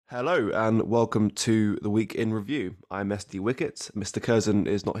Hello and welcome to the Week in Review. I'm SD Wickett. Mr. Curzon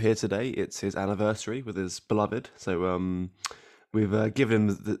is not here today. It's his anniversary with his beloved, so we've given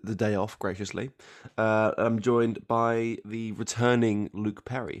him the day off graciously. I'm joined by the returning Luke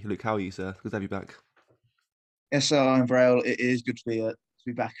Perry. Luke, how are you, sir? Good to have you back. Yes, I'm Braille. It is good to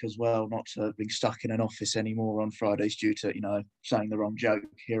be back as well, not being stuck in an office anymore on Fridays due to saying the wrong joke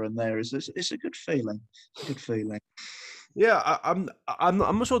here and there. It's a good feeling. It's a good feeling. Yeah, I'm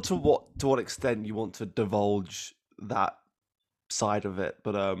not sure to what extent you want to divulge that side of it,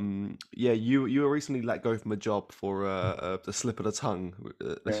 but yeah, you were recently let go from a job for a slip of the tongue.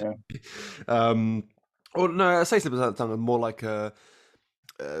 Yeah, Um, or no, I say slip of the tongue, more like uh,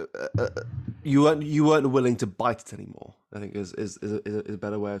 uh, you weren't willing to bite it anymore. I think is a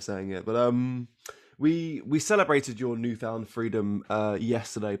better way of saying it. But we celebrated your newfound freedom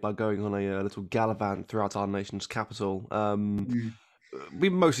yesterday by going on a little gallivant throughout our nation's capital. mm, We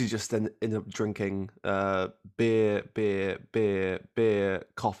mostly just ended up drinking beer,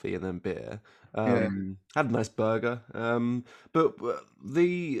 coffee, and then beer. yeah. Had a nice burger. But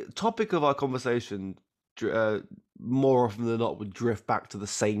the topic of our conversation, more often than not, would drift back to the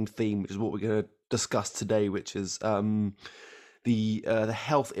same theme, which is what we're going to discuss today, which is the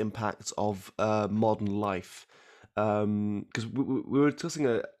health impacts of modern life. Because we were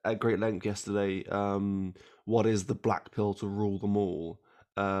discussing at great length yesterday. What is the black pill to rule them all?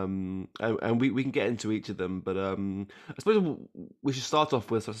 And we can get into each of them, but I suppose we should start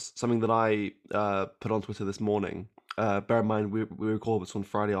off with something that I put on Twitter this morning. Bear in mind we record this on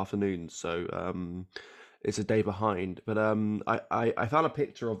Friday afternoon, so it's a day behind. But I found a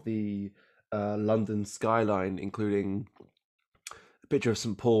picture of the London skyline, including a picture of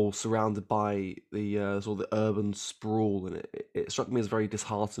St Paul surrounded by the sort of the urban sprawl, and it struck me as very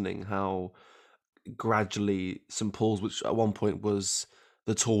disheartening how gradually St Paul's, which at one point was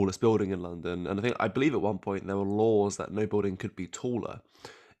the tallest building in London, and I believe at one point there were laws that no building could be taller,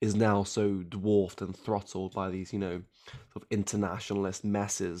 is now so dwarfed and throttled by these, sort of internationalist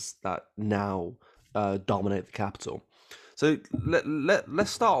messes that now dominate the capital. So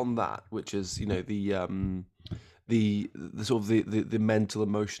let's start on that, which is the sort of the mental,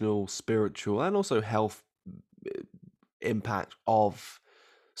 emotional, spiritual, and also health impact of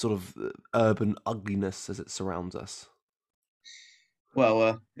sort of urban ugliness as it surrounds us.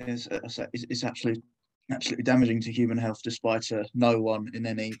 Well, it's absolutely damaging to human health, despite no one in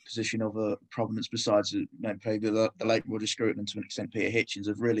any position of prominence besides maybe the late Roger Scruton and to an extent Peter Hitchens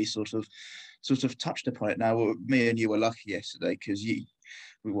have really sort of touched upon it. Now, me and you were lucky yesterday because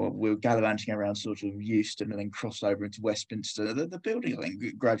we were gallivanting around sort of Euston and then crossed over into Westminster. The building, I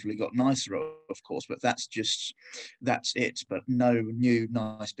think, gradually got nicer, of course, but that's it. But no new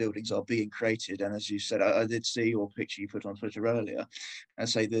nice buildings are being created. And as you said, I did see your picture you put on Twitter earlier, and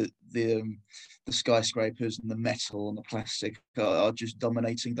say the skyscrapers and the metal and the plastic are just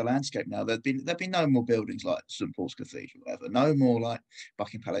dominating the landscape now. There'd be no more buildings like St Paul's Cathedral ever, no more like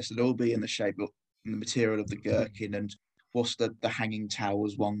Buckingham Palace. They'd all be in the shape of the material of the gherkin and what's the hanging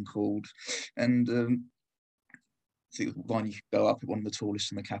towers one called, and I think one you could go up at one of the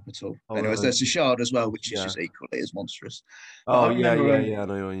tallest in the capital. Oh, Anyways, there's the Shard as well, which is yeah. just equally as monstrous. Oh, I yeah, remember, yeah, yeah. I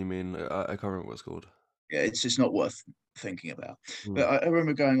know what you mean. I can't remember what it's called. yeah, it's just not worth thinking about. Hmm. But I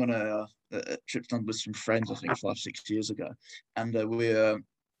remember going on a trip to London with some friends, I think 5, 6 years ago, and we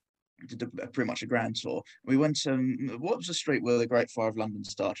did pretty much a grand tour. We went what was the street where the Great Fire of London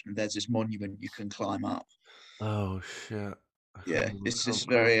started, and there's this monument you can climb up. Oh shit! I can't Yeah, remember. it's just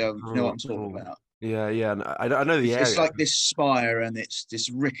very I can't you know remember what what I'm it's talking called. about. Yeah, yeah. I know the It's area. like this spire and it's this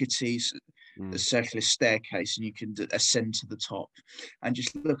rickety Mm. circular staircase, and you can ascend to the top and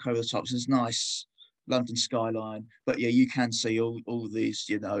just look over the top. So it's nice London skyline, but yeah, you can see all these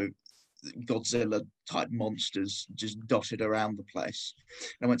Godzilla type monsters just dotted around the place.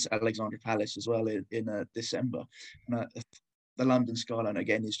 And I went to Alexandra Palace as well in December, and the London skyline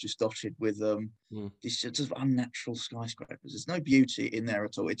again is just dotted with Mm. these sort of unnatural skyscrapers. There's no beauty in there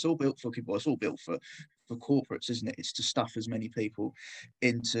at all. It's all built for people. It's all built for corporates, isn't it? It's to stuff as many people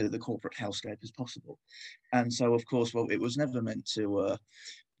into the corporate hellscape as possible. And so, of course, well, it was never meant to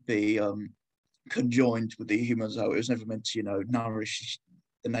be conjoined with the human soul. It was never meant to, nourish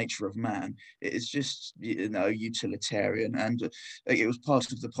the nature of man. It's just, utilitarian. And it was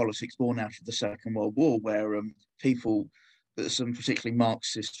part of the politics born out of the Second World War, where people, some particularly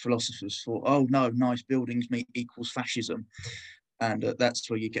Marxist philosophers thought, oh no, nice buildings equals fascism. And that's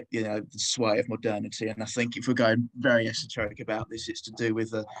where you get, the sway of modernity. And I think if we're going very esoteric about this, it's to do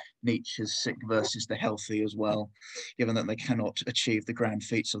with Nietzsche's sick versus the healthy as well. Given that they cannot achieve the grand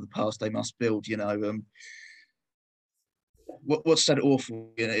feats of the past, they must build, what's that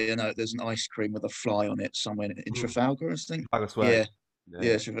awful? There's an ice cream with a fly on it somewhere in Mm. Trafalgar, I think. Trafalgar Square. Yeah, Yeah,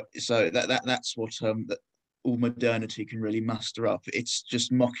 yeah. yeah. So that's what that all modernity can really muster up. It's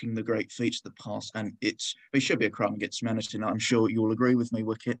just mocking the great feats of the past, and it should be a crime against humanity. And I'm sure you'll agree with me,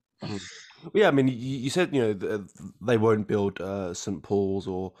 Wicket. Mm. Well, yeah, I mean, you said they won't build St Paul's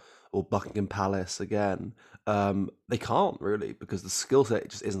or Buckingham Palace again. They can't really because the skill set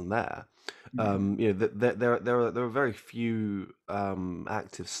just isn't there. There are very few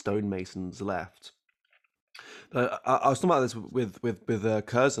active stonemasons left. I was talking about this with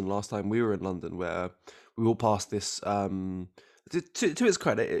Curzon last time we were in London, where we walked past this. To its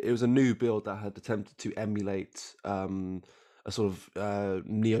credit, it was a new build that had attempted to emulate a sort of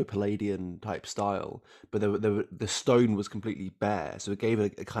Neo-Palladian type style, but the stone was completely bare, so it gave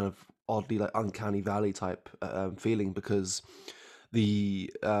it a kind of oddly like uncanny valley type feeling because the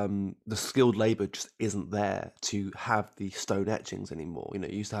skilled labor just isn't there to have the stone etchings anymore. You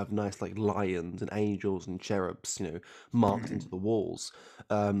used to have nice like lions and angels and cherubs, marked into the walls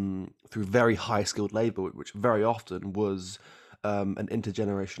through very high skilled labor, which very often was an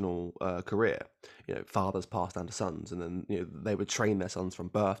intergenerational career. Fathers passed down to sons, and then they would train their sons from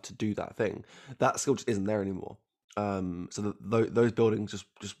birth to do that thing. That skill just isn't there anymore. So those buildings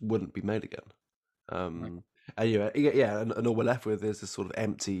just wouldn't be made again. Anyway, and all we're left with is this sort of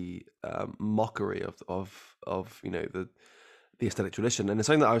empty mockery of the aesthetic tradition, and it's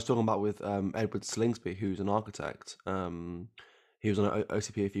something that I was talking about with Edward Slingsby, who's an architect. He was on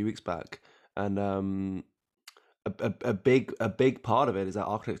OCP a few weeks back, and a big part of it is that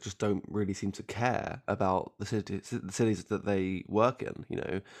architects just don't really seem to care about the cities that they work in.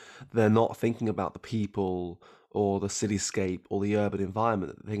 They're not thinking about the people or the cityscape or the urban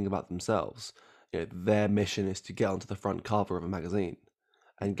environment. They're thinking about themselves. Their mission is to get onto the front cover of a magazine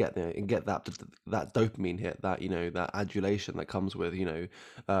and get that dopamine hit, that adulation that comes with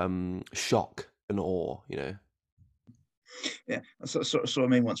shock and awe. Yeah, I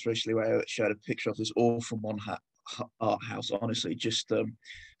mean once recently where I showed a picture of this awful art house. Honestly, just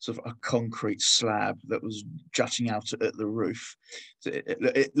sort of a concrete slab that was jutting out at the roof. So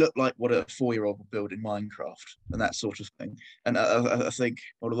it looked like what a 4-year-old would build in Minecraft and that sort of thing. And I think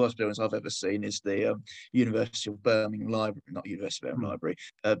one of the worst buildings I've ever seen is the University of Birmingham Library, not University of Birmingham Hmm. Library,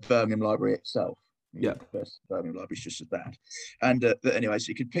 Birmingham Library itself. The Yeah. University of Birmingham Library is just as bad. And anyway, so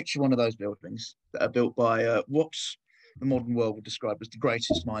you could picture one of those buildings that are built by what the modern world would describe as the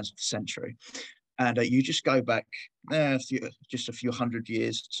greatest minds of the century. And you just go back just a few hundred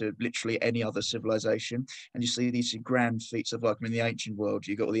years to literally any other civilization, and you see these grand feats of work. I mean, the ancient world,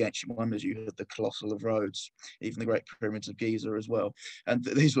 you got all the ancient wonders. You had the Colossal of Rhodes, even the Great Pyramids of Giza as well, and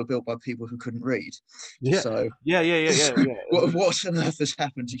these were built by people who couldn't read. Yeah. So, Yeah. Yeah. Yeah. Yeah. what on earth has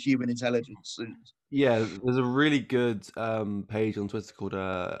happened to human intelligence? Yeah, there's a really good page on Twitter called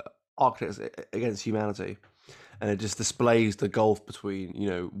Architects Against Humanity, and it just displays the gulf between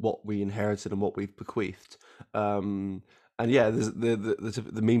what we inherited and what we've bequeathed. And yeah, there's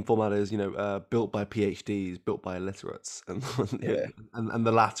the meme format is built by PhDs, built by illiterates, and Yeah, and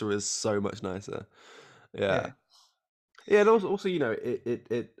the latter is so much nicer. Yeah. yeah. Yeah, and also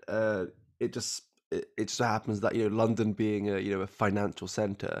it just it just happens that London being a financial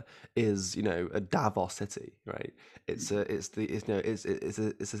center is a Davos city, right? It's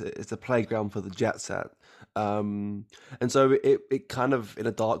a playground for the jet set, and so it kind of in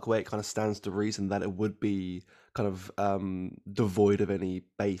a dark way it kind of stands to reason that it would be kind of devoid of any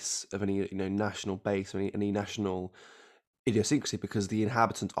base of any national base, any national idiosyncrasy, because the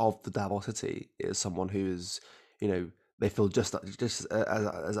inhabitant of the Davos city is someone who is, they feel just as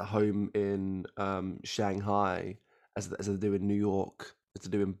at home in Shanghai as they do in New York, as they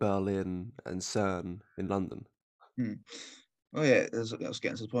do in Berlin and CERN in London. Hmm. Oh yeah, I was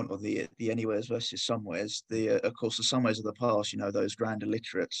getting to the point of the anywheres versus somewheres. Of course the somewheres of the past, those grand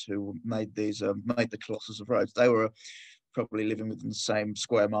illiterates who made the Colossus of Rhodes. They were probably living within the same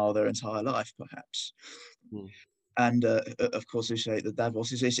square mile their entire life, perhaps. Mm. And of course, you say the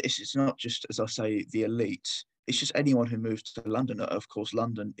Davos it's not just, as I say, the elite. It's just anyone who moves to London. Of course,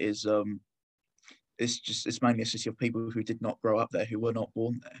 London is it's mainly a city of people who did not grow up there, who were not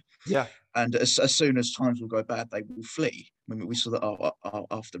born there. Yeah. And as soon as times will go bad, they will flee. I mean, we saw that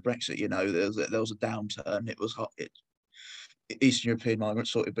after Brexit. There was a downturn. It was hot. Eastern European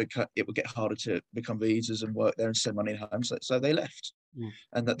migrants thought it would get harder to become visas and work there and send money home, so they left. Mm.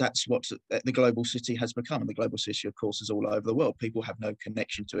 And that's what the global city has become. And the global city, of course, is all over the world. People have no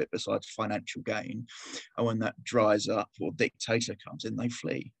connection to it besides financial gain. And when that dries up or dictator comes in, they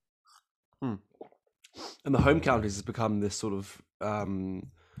flee. Mm. And the home counties has become this sort of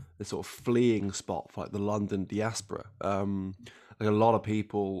this sort of fleeing spot for like the London diaspora. Like a lot of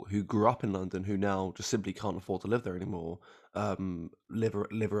people who grew up in London who now just simply can't afford to live there anymore. In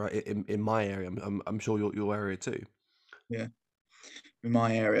my area. I'm sure your area too. Yeah. In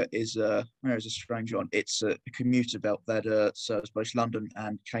my area is a strange one. It's a commuter belt that serves both London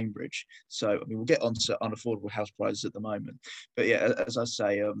and Cambridge. So I mean, we'll get on to unaffordable house prices at the moment, but yeah, as I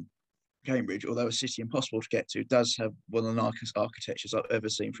say, Cambridge, although a city impossible to get to, does have one of the nicest architectures I've ever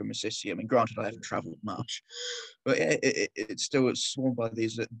seen from a city. I mean, granted, I haven't travelled much, but it's still swarmed by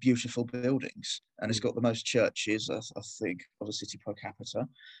these beautiful buildings, and it's got the most churches, I think, of a city per capita.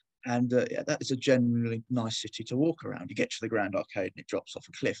 And yeah, that is a genuinely nice city to walk around. You get to the Grand Arcade and it drops off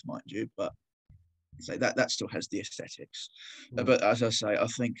a cliff, mind you, but so that still has the aesthetics. Mm. But as I say, I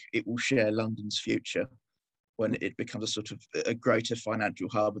think it will share London's future when it becomes a sort of a greater financial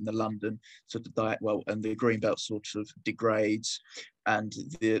hub, and the London sort of and the Greenbelt sort of degrades, and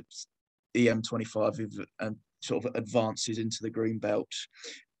the EM25 and sort of advances into the Greenbelt.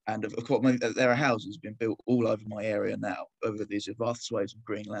 And of course, there are houses being built all over my area now, over these vast swathes of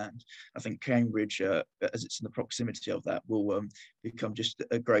green land. I think Cambridge, as it's in the proximity of that, will become just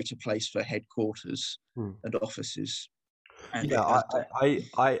a greater place for headquarters and offices. And Yeah, it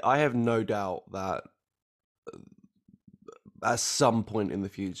has, I have no doubt that at some point in the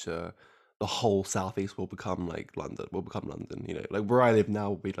future, the whole southeast will become like London. Will become London. You know, like where I live now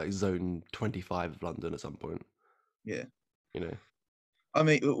will be like zone 25 of London at some point. yeah. You know. I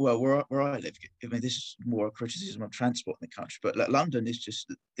mean, well, where I live, I mean, this is more a criticism of transport in the country, but like, London is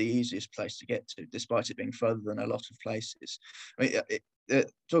just the easiest place to get to, despite it being further than a lot of places. I mean,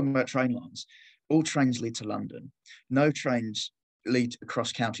 talking about train lines, all trains lead to London. No trains lead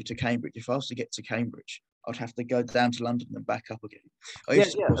across county to Cambridge. If I was to get to Cambridge, I'd have to go down to London and back up again. I Yeah,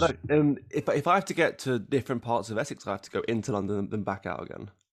 used to yeah. cross. No, if I have to get to different parts of Essex, I have to go into London and then back out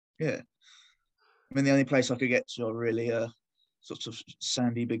again. Yeah, I mean, the only place I could get to are really sort of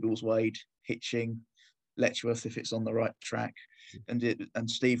Sandy Biggleswade, Hitching, Letchworth if it's on the right track, and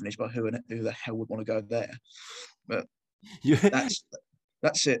Stevenage. But who the hell would want to go there? But You,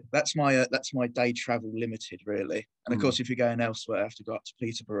 that's it. That's my day travel limited really. And of course, if you're going elsewhere, I have to go up to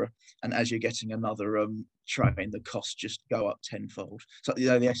Peterborough, and as you're getting another train, the costs just go up tenfold. So the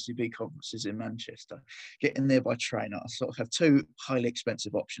SCB conferences in Manchester, getting there by train, I sort of have two highly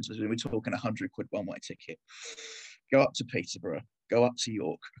expensive options. As we're talking £100 one-way ticket. Go up to Peterborough, go up to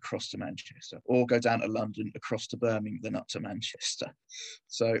York, across to Manchester, or go down to London, across to Birmingham, then up to Manchester.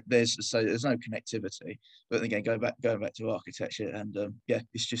 So there's no connectivity. But again, going back to architecture, and yeah,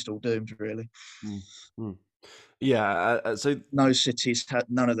 it's just all doomed really. Yeah. So None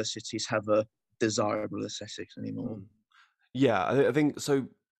of the cities have a desirable aesthetics anymore. yeah, I think so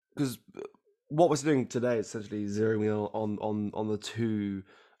because what we're doing today is essentially zeroing in on the two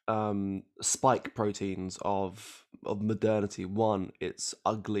spike proteins of modernity. One, it's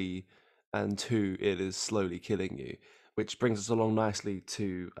ugly, and two, it is slowly killing you. Which brings us along nicely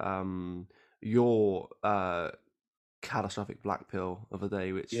to your catastrophic black pill of the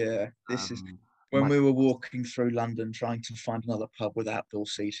day, which Yeah, this is when might. we were walking through London trying to find another pub with outdoor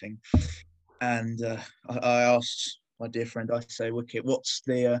seating, and I asked my dear friend, I say, Wickett, what's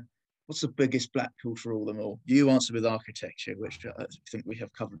the biggest black pill for all them all? You answered with architecture, which I think we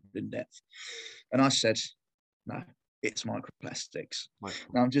have covered in depth, and I said, no, it's microplastics.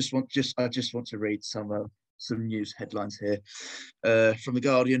 Now I just want to read some news headlines here from the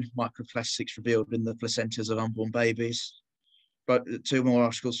Guardian. Microplastics revealed in the placentas of unborn babies. But two more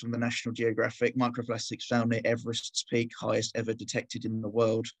articles from the National Geographic. Microplastics found near Everest's peak, highest ever detected in the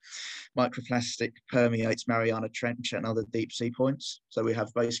world. Microplastic permeates Mariana Trench and other deep sea points. So we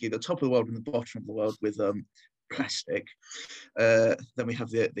have basically the top of the world and the bottom of the world with plastic. Then we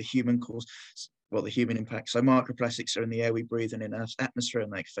have the human cause, the human impact. So microplastics are in the air we breathe and in our atmosphere,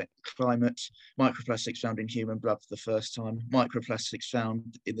 and they affect the climate. Microplastics found in human blood for the first time. Microplastics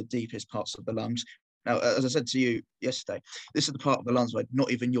found in the deepest parts of the lungs. Now, as I said to you yesterday, this is the part of the lungs where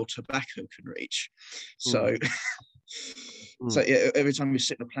not even your tobacco can reach. So, so yeah, every time you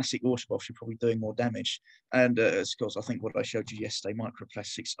sit in a plastic water bottle, you're probably doing more damage. And of course, I think what I showed you yesterday,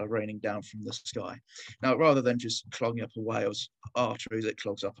 microplastics are raining down from the sky. Now, rather than just clogging up a whale's arteries, it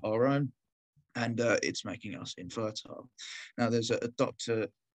clogs up our own, and it's making us infertile. Now, there's a Dr.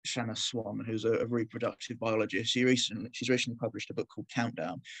 Shanna Swan, who's a reproductive biologist. She's recently published a book called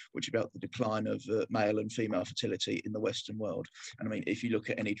Countdown, which is about the decline of male and female fertility in the Western world. And I mean, if you look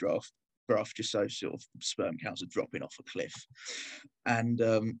at any graph just so sort of sperm counts are dropping off a cliff. And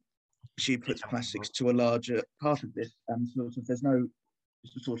she puts plastics to a larger part of this, and sort of there's no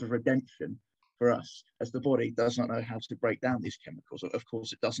sort of redemption for us, as the body does not know how to break down these chemicals. Of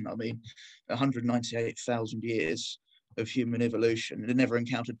course, it doesn't. I mean, 198,000 years of human evolution, it never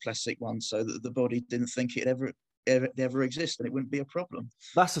encountered plastic once, so that the body didn't think it ever exist, and it wouldn't be a problem.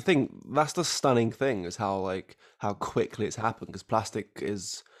 That's the thing. That's the stunning thing is how quickly it's happened because plastic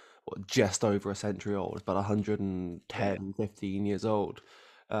is what, just over a century old. It's about Yeah, 110, 15 years old.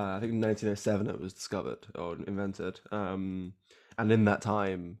 I think in 1907 it was discovered or invented. And in that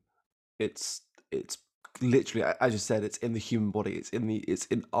time, it's literally, as you said, it's in the human body. It's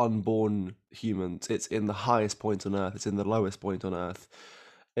in unborn humans. It's in the highest point on Earth. It's in the lowest point on Earth.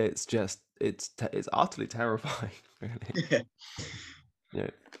 It's just it's utterly terrifying, really. yeah. Yeah.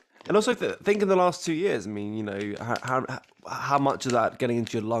 And also think in the last 2 years. I mean, how much of that getting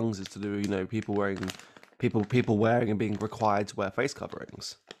into your lungs is to do, people wearing and being required to wear face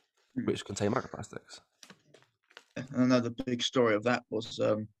coverings, which contain microplastics. Another big story of that was,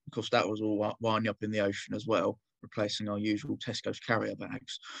 of course, that was all winding up in the ocean as well, replacing our usual Tesco's carrier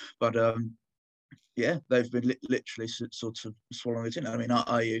bags. But yeah, they've been literally sort of swallowing it in. I mean,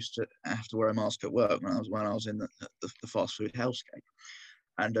 I used to have to wear a mask at work when I was in the fast food hellscape,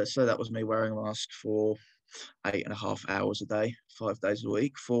 and so that was me wearing a mask for 8.5 hours a day, 5 days a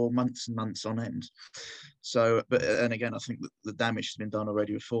week, for months and months on end. So, but and again, I think that the damage has been done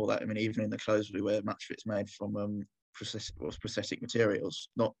already before that. I mean, even in the clothes we wear, much of it's made from prosthetic materials,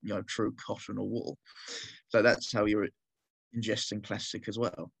 not true cotton or wool. So that's how you're ingesting plastic as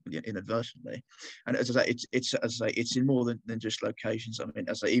well, inadvertently. And as I say, it's as I say, it's in more than just locations. I mean,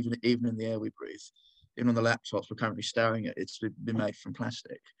 as I say, even in the air we breathe, even on the laptops we're currently staring at, it's been made from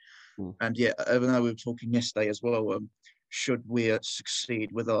plastic. Mm. And yeah, even though we were talking yesterday as well, should we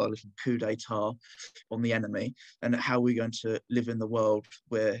succeed with our little coup d'etat on the enemy, and how we're going to live in the world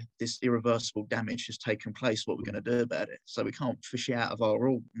where this irreversible damage has taken place, what we're going to do about it. So we can't fish it out of our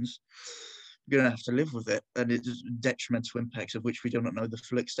organs. We're going to have to live with it, and it's detrimental impacts of which we do not know the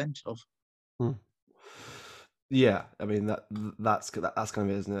full extent of. Mm. Yeah, I mean that's kind of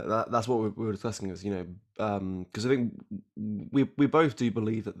it, isn't it? That's what we were discussing is because I think we both do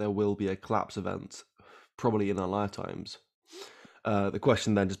believe that there will be a collapse event probably in our lifetimes. The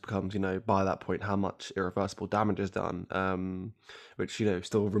question then just becomes, by that point, how much irreversible damage is done, which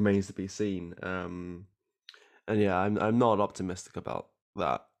still remains to be seen. And yeah, I'm not optimistic about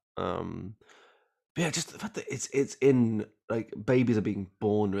that. But yeah, just the fact that it's in like babies are being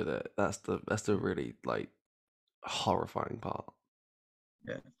born with it. That's the really like horrifying part.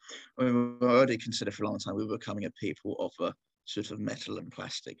 Yeah, I mean, we already considered for a long time we were becoming a people of a sort of metal and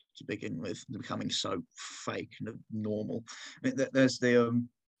plastic to begin with, becoming so fake and abnormal. I mean, there's the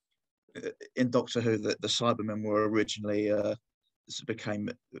in Doctor Who, the Cybermen were originally became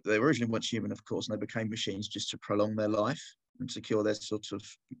they were originally once human, of course, and they became machines just to prolong their life and secure their sort of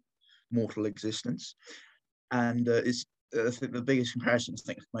mortal existence. And I think the biggest comparison I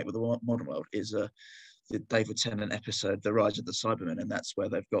think I can make with the modern world is the David Tennant episode, The Rise of the Cybermen, and that's where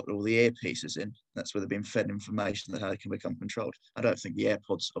they've got all the earpieces in. That's where they've been fed information that how they can become controlled. I don't think the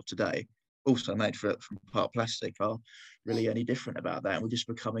AirPods of today, also made from part plastic, are really any different about that. And we're just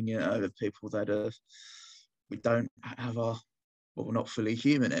becoming, the people that we don't have our, well, we're not fully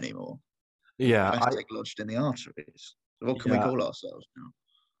human anymore. We've got Yeah, plastic lodged in the arteries. So what can we yeah, call ourselves now?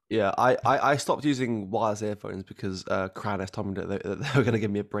 yeah. I stopped using wireless earphones because Kranis told me that they were going to give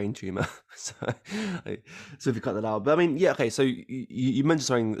me a brain tumor. so, so if you cut that out, but I mean, yeah, okay. So you mentioned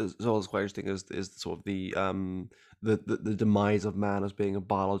something as well as quite interesting is sort of the demise of man as being a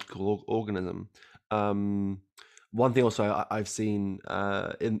biological organism. One thing also I've seen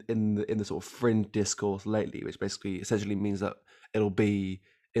in the sort of fringe discourse lately, which basically essentially means that it'll be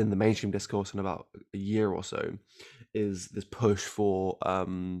in the mainstream discourse in about a year or so, is this push for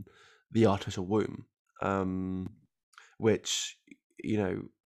the artificial womb, which to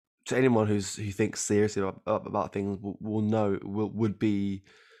anyone who thinks seriously about things will know would be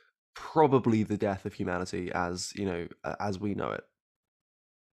probably the death of humanity as we know it.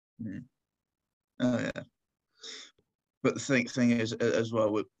 Mm. Oh yeah, but the thing is as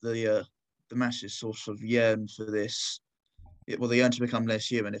well with the masses sort of yearn for this. Well, they yearn to become less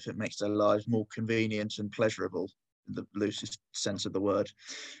human if it makes their lives more convenient and pleasurable, in the loosest sense of the word.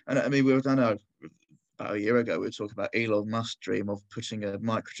 And I mean, I know about a year ago we were talking about Elon Musk's dream of putting a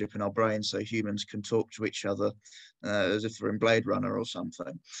microchip in our brains so humans can talk to each other as if we're in Blade Runner or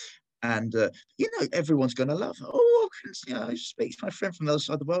something. And everyone's going to love it. Oh, I can speak to my friend from the other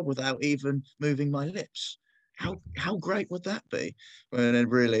side of the world without even moving my lips. How great would that be? When then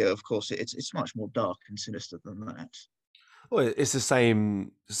really, of course, it's much more dark and sinister than that. Well, it's the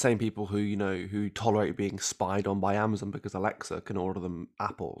same people who tolerate being spied on by Amazon because Alexa can order them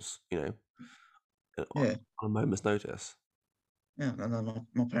apples. Yeah, on a moment's notice. yeah. And then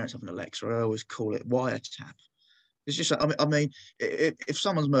my parents have an Alexa. I always call it wiretap. It's just, I mean, if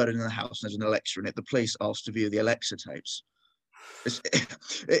someone's murdered in the house and there's an Alexa in it, the police ask to view the Alexa tapes.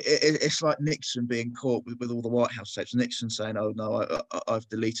 It's like Nixon being caught with all the White House tapes. Nixon saying, "Oh no, I've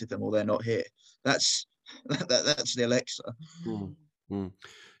deleted them, or they're not here." That's that's the Alexa. Mm, mm.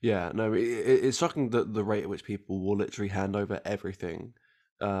 Yeah, no, it's shocking that the rate at which people will literally hand over everything,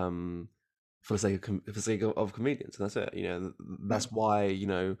 um, for the sake of for the sake of convenience, and that's it. Yeah, That's why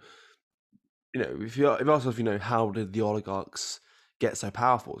if you ask us, how did the oligarchs get so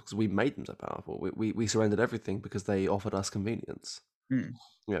powerful? Because we made them so powerful. We surrendered everything because they offered us convenience. mm,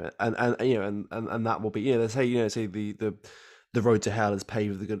 And that will be, they say, say the road to hell is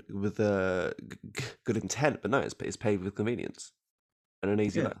paved with good intent, but no, it's paved with convenience and an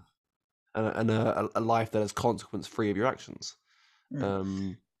easy yeah, life, and a life that is consequence free of your actions. yeah.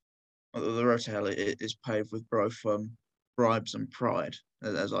 Um, The road to hell is paved with both bribes and pride,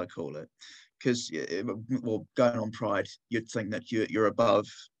 as I call it. Because, well, going on pride, you'd think that you're above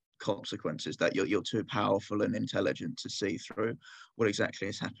consequences, that you're too powerful and intelligent to see through what exactly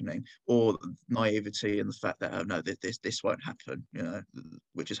is happening, or naivety in the fact that, oh no, this won't happen,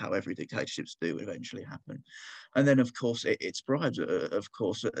 which is how every dictatorships do eventually happen. And then, of course, it's bribes. Of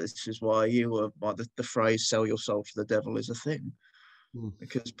course, this is why the phrase "sell your soul to the devil" is a thing, mm,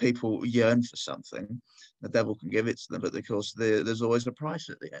 because people yearn for something. The devil can give it to them, but of course, there's always a price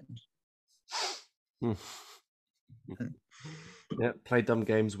at the end. mm. Yeah, play dumb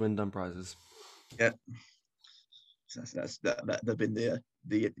games, win dumb prizes. Yeah, that's been the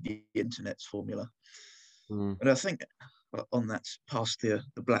internet's formula. Mm, But I think on that, past the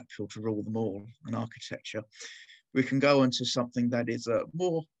black pill to rule them all and architecture, we can go into something that is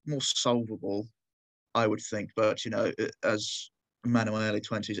more solvable, I would think. But as a man in my early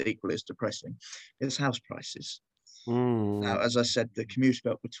 20s, equally as depressing, is house prices. Now, mm, as I said, the commute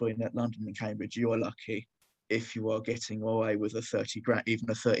belt between London and Cambridge, you are lucky if you are getting away with a 30 grand, even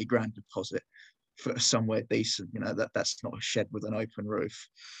a 30 grand deposit for somewhere decent. That's not a shed with an open roof.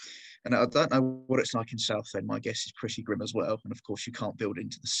 And I don't know what it's like in Southend. My guess is pretty grim as well. And of course, you can't build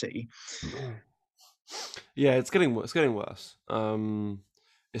into the city. mm. Yeah, it's getting worse.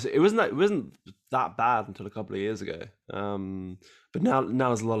 It wasn't that bad until a couple of years ago. But now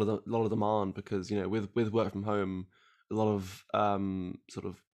there's a lot of demand because with work from home, a lot of sort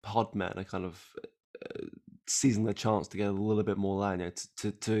of pod men are kind of seizing the chance to get a little bit more land,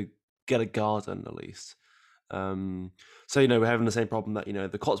 to get a garden at least. Um, so we're having the same problem that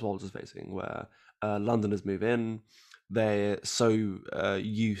the Cotswolds is facing, where Londoners move in. They're so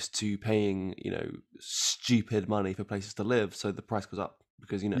used to paying stupid money for places to live, so the price goes up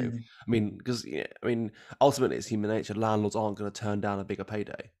because Mm, ultimately it's human nature. Landlords aren't going to turn down a bigger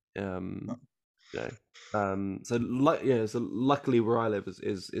payday. You know. So luckily where I live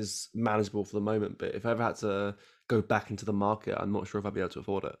is manageable for the moment. But if I ever had to go back into the market, I'm not sure if I'd be able to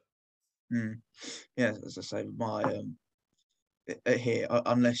afford it. mm. Yeah, as I say, my here,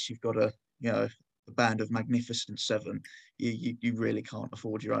 unless you've got a band of magnificent seven, you really can't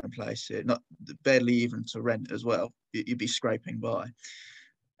afford your own place here. Not barely even to rent as well. You'd be scraping by.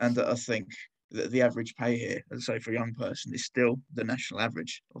 And I think that the average pay here, let's say for a young person, is still the national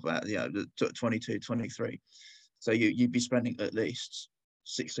average of about the 22, 23. So you'd be spending at least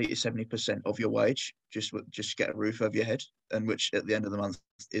 60 to 70% of your wage just get a roof over your head, and which at the end of the month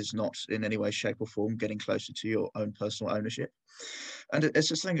is not in any way, shape, or form getting closer to your own personal ownership. And it's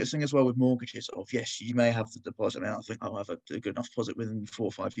this thing as well with mortgages of, yes, you may have the deposit. I mean, I think I'll have a good enough deposit within 4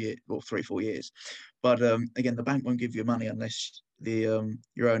 or 5 years or 3 4 years. But again, the bank won't give you money unless you're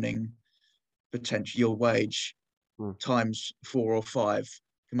earning potential your wage Mm, times 4 or 5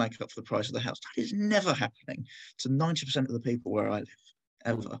 can make up for the price of the house. That is never happening to 90% of the people where I live,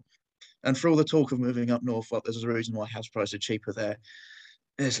 mm, ever. And for all the talk of moving up north, well, there's a reason why house prices are cheaper there.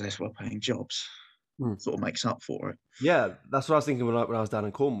 There's less well-paying jobs. mm. Sort of makes up for it. Yeah, that's what I was thinking when I was down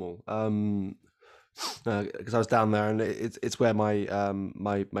in Cornwall. Because I was down there, and it's where my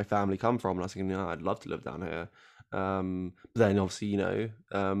family come from, and I was thinking, I'd love to live down here. But then obviously,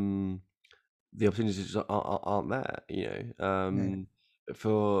 the opportunities just aren't there. Yeah,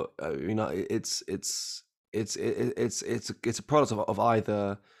 For it's a product of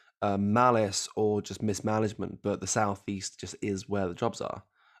either malice or just mismanagement. But the southeast just is where the jobs are.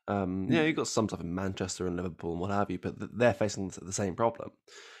 yeah, You've got some stuff in Manchester and Liverpool and what have you, but they're facing the same problem.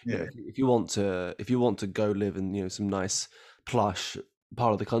 yeah, If you want to go live in some nice plush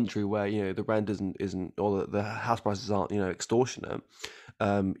part of the country where the rent isn't or the house prices aren't extortionate,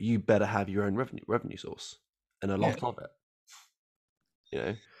 you better have your own revenue source and a yeah. lot of it. You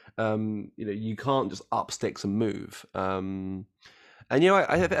know. You can't just up sticks and move. And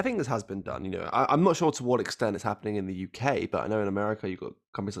I think this has been done. I'm not sure to what extent it's happening in the UK, but I know in America you've got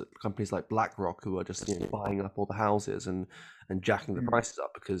companies like BlackRock who are just buying up all the houses and jacking the Mm. prices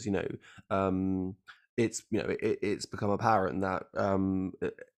up because it's become apparent that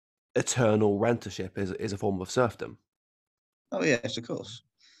eternal rentership is a form of serfdom. Oh yes, of course.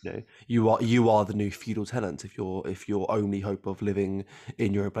 You are the new feudal tenant if your only hope of living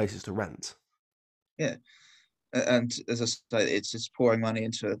in your own place is to rent. Yeah, and as I say, it's pouring money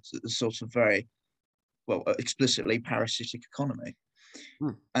into a sort of very well explicitly parasitic economy. Hmm.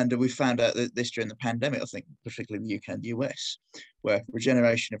 And we found out that this during the pandemic, I think, particularly in the UK and the US, where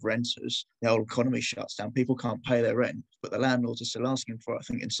regeneration of renters, the whole economy shuts down. People can't pay their rent, but the landlords are still asking for it. I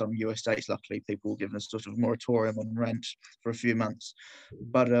think in some US states, luckily, people were given a sort of moratorium on rent for a few months.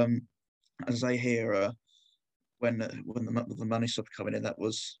 But as I hear, when the money stopped coming in, that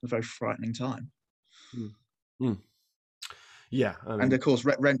was a very frightening time. Hmm. Hmm. Yeah, I And mean, of course,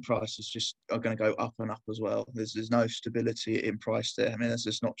 rent prices just are going to go up and up as well. There's no stability in price there. I mean,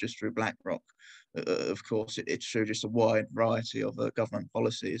 that's not just through BlackRock. Of course, it's through just a wide variety of government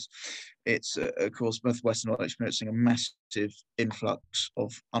policies. It's of course both Western are experiencing a massive influx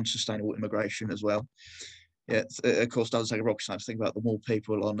of unsustainable immigration as well. Yeah, of course, doesn't take a rocket science to think about the more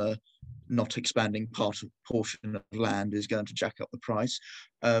people on a not expanding portion of land is going to jack up the price.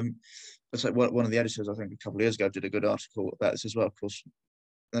 So one of the editors, I think, a couple of years ago, did a good article about this as well. Of course,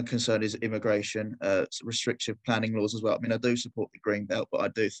 the concern is immigration, restrictive planning laws as well. I mean, I do support the green belt, but I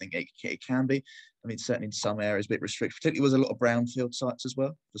do think it can be. I mean, certainly in some areas, a bit restrictive. Particularly, was a lot of brownfield sites as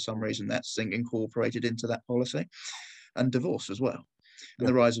well. For some reason, that's incorporated into that policy, and divorce as well, and yeah.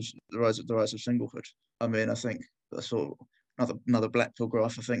 the rise of singlehood. I mean, I think that's sort of another black pill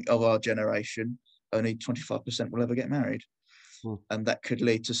graph. I think of our generation, only 25% will ever get married, Hmm. and that could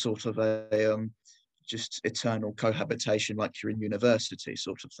lead to sort of a just eternal cohabitation, like you're in university,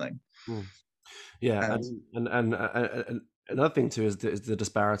 sort of thing. Hmm. Yeah, And and another thing too is the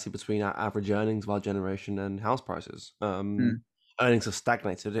disparity between our average earnings of our generation and house prices. mm, Earnings have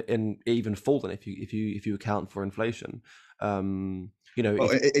stagnated and even fallen if you account for inflation. well,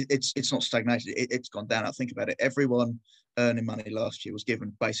 If it's not stagnated; it's gone down. I think about it. Everyone earning money last year was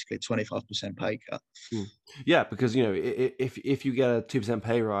given basically a 25% pay cut. Hmm. Yeah, because if you get a 2%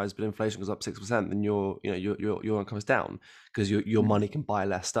 pay rise, but inflation goes up 6%, then your income is down because your Mm. money can buy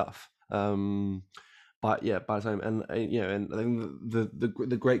less stuff. But yeah, by the time and I think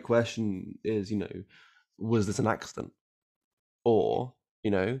the great question is was this an accident or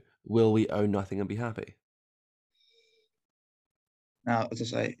will we own nothing and be happy? Now, as I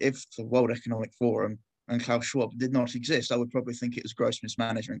say, if the World Economic Forum and Klaus Schwab did not exist, I would probably think it was gross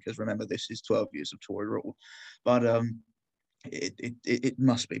mismanagement because remember, this is 12 years of Tory rule. But it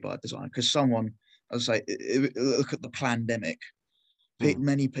must be by design because someone, as I say, look at the pandemic. Mm.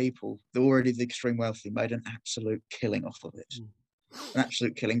 Many people, they're already the extreme wealthy, made an absolute killing off of it. Mm. An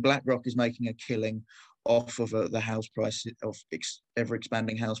absolute killing. BlackRock is making a killing off of the house prices of ever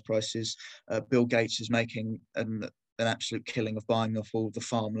expanding house prices. Bill Gates is making an absolute killing of buying off all the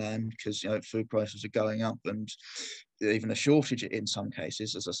farmland because food prices are going up and even a shortage in some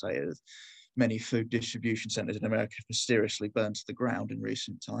cases, as I say. Many food distribution centers in America have mysteriously burned to the ground in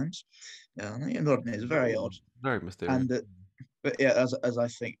recent times. It's very odd. Very mysterious. And but yeah, as I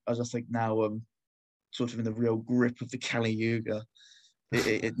think now, sort of in the real grip of the Kali Yuga,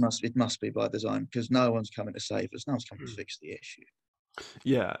 it must be by design because no one's coming to save us. No one's coming to fix the issue.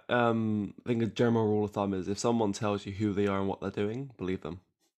 Yeah, I think a general rule of thumb is if someone tells you who they are and what they're doing, believe them.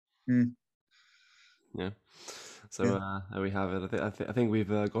 Mm, Yeah. So yeah. there we have it. I think we've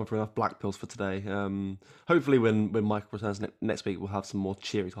gone through enough black pills for today. Hopefully, when Michael returns next week, we'll have some more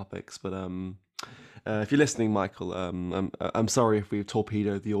cheery topics. But if you're listening, Michael, I'm sorry if we've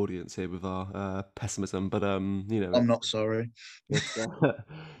torpedoed the audience here with our pessimism. But I'm not sorry. it's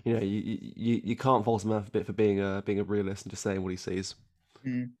you can't fault a man for being a realist and just saying what he sees.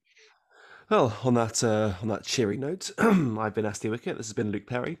 Mm. Well, on that cheery note, I've been Asty Wickett. This has been Luke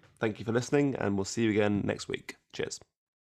Perry. Thank you for listening, and we'll see you again next week. Cheers.